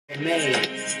Cause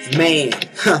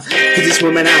these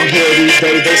women out here these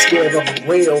days, they scared of a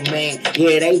real man.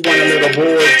 Yeah, they want a little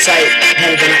boy type,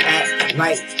 ain't gonna act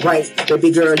like right.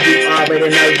 Baby girl, you already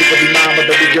know you can be mine, but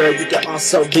baby girl, you can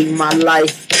also be my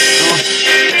life.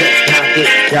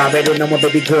 Y'all already know my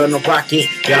baby girl, no rocket.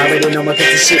 Y'all already know my cause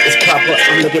the shit is proper.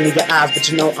 I'm looking in your eyes, but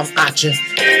you know I'm at you.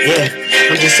 Yeah,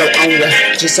 I'm just so on ya,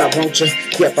 just I want ya.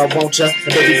 Yep, I want ya.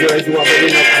 And baby girl, you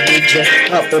already know I need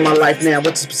ya. Up in my life now,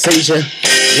 what's the procedure?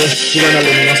 Yeah, you wanna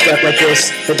leave me on stuff like this.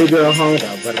 Baby girl, hold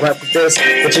on, but work with this.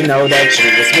 But you know that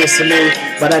you was missing me.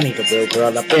 But I need a real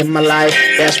girl up in my life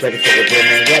that's ready for the real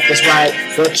man. Yep, that's right.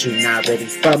 But you not ready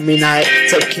for me, night.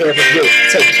 Take care of you,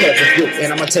 take care of you,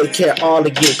 and I'ma take care of all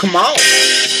of you. Come on.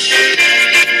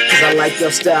 Cause I like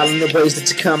your style and the ways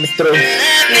that you're coming through.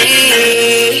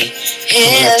 Me,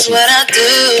 here's what I do.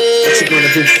 What you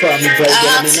gonna do for me, baby?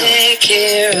 I'll take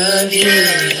care of you.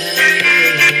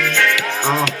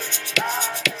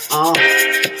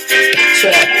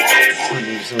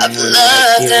 I've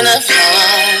loved and I've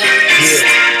loved. Yeah.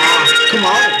 Come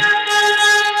on.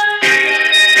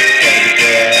 Baby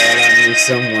girl, I need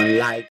someone like